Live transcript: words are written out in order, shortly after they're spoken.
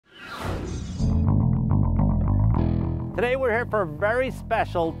Today we're here for a very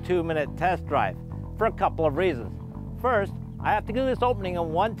special 2-minute test drive for a couple of reasons. First, I have to do this opening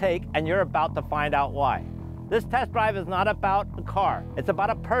in one take, and you're about to find out why. This test drive is not about a car. It's about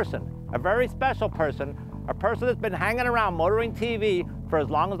a person, a very special person, a person that's been hanging around motoring TV for as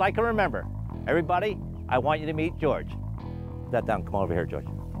long as I can remember. Everybody, I want you to meet George. Put that down. Come over here, George.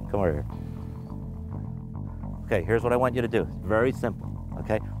 Come over here. Okay, here's what I want you to do. It's very simple,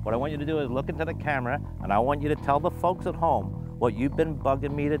 okay? What I want you to do is look into the camera, and I want you to tell the folks at home what you've been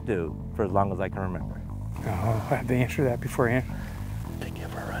bugging me to do for as long as I can remember. Oh, I have to answer that beforehand. Take you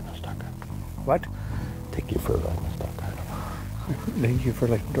for a ride in a stock car. What? Take you for a ride in a stock car. Thank you for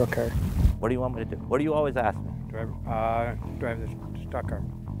letting me draw a car. What do you want me to do? What do you always ask me? Drive the stock car.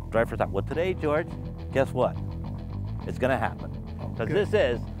 Drive for stock. Well, today, George, guess what? It's gonna happen. Because Good. this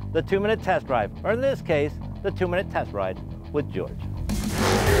is the 2-minute test drive, or in this case, the 2-minute test ride with George.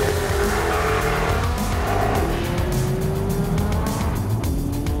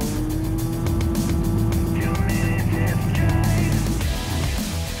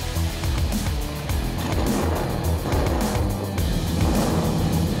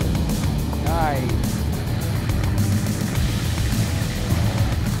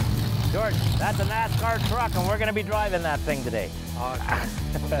 George, that's a NASCAR truck, and we're going to be driving that thing today.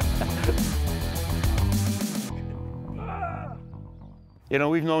 You know,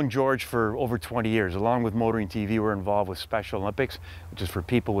 we've known George for over 20 years. Along with Motoring TV, we're involved with Special Olympics, which is for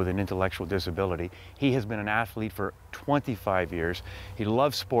people with an intellectual disability. He has been an athlete for 25 years. He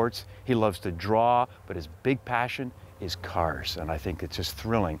loves sports, he loves to draw, but his big passion is cars. And I think it's just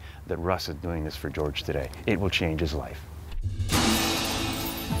thrilling that Russ is doing this for George today. It will change his life.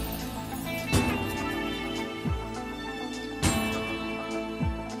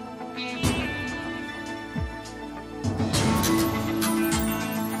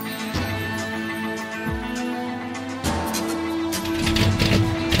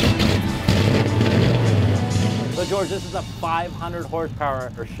 So George, this is a 500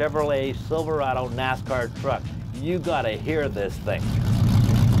 horsepower or Chevrolet Silverado NASCAR truck. You gotta hear this thing.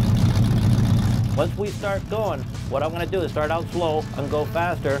 Once we start going, what I'm gonna do is start out slow and go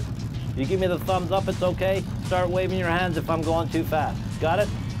faster. You give me the thumbs up, it's okay. Start waving your hands if I'm going too fast. Got it?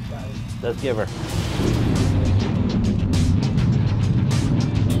 Got it. Let's give her.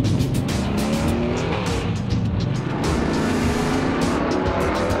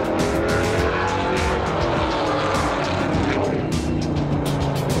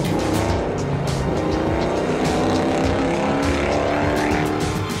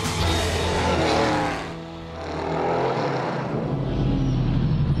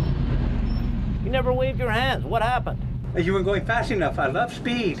 Never waved your hands. What happened? You weren't going fast enough. I love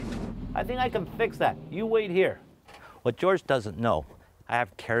speed. I think I can fix that. You wait here. What George doesn't know, I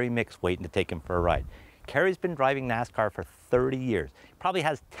have Kerry Mix waiting to take him for a ride. Kerry's been driving NASCAR for 30 years. He probably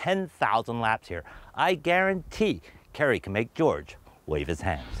has 10,000 laps here. I guarantee Kerry can make George wave his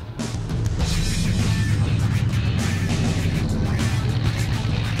hands.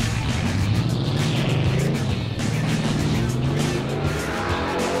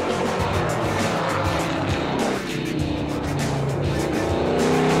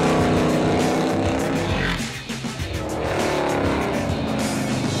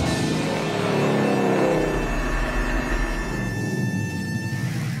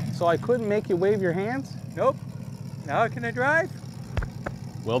 So I couldn't make you wave your hands? Nope. Now can I drive?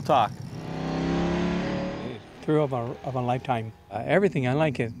 We'll talk. Thrill of a lifetime. Everything. I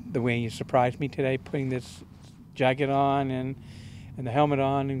like it. The way you surprised me today, putting this jacket on and the helmet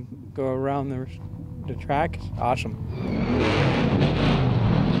on and go around the track. It's awesome.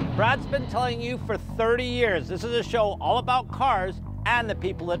 Brad's been telling you for 30 years this is a show all about cars and the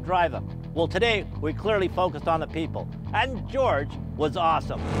people that drive them. Well, today we clearly focused on the people, and George was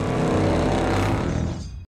awesome.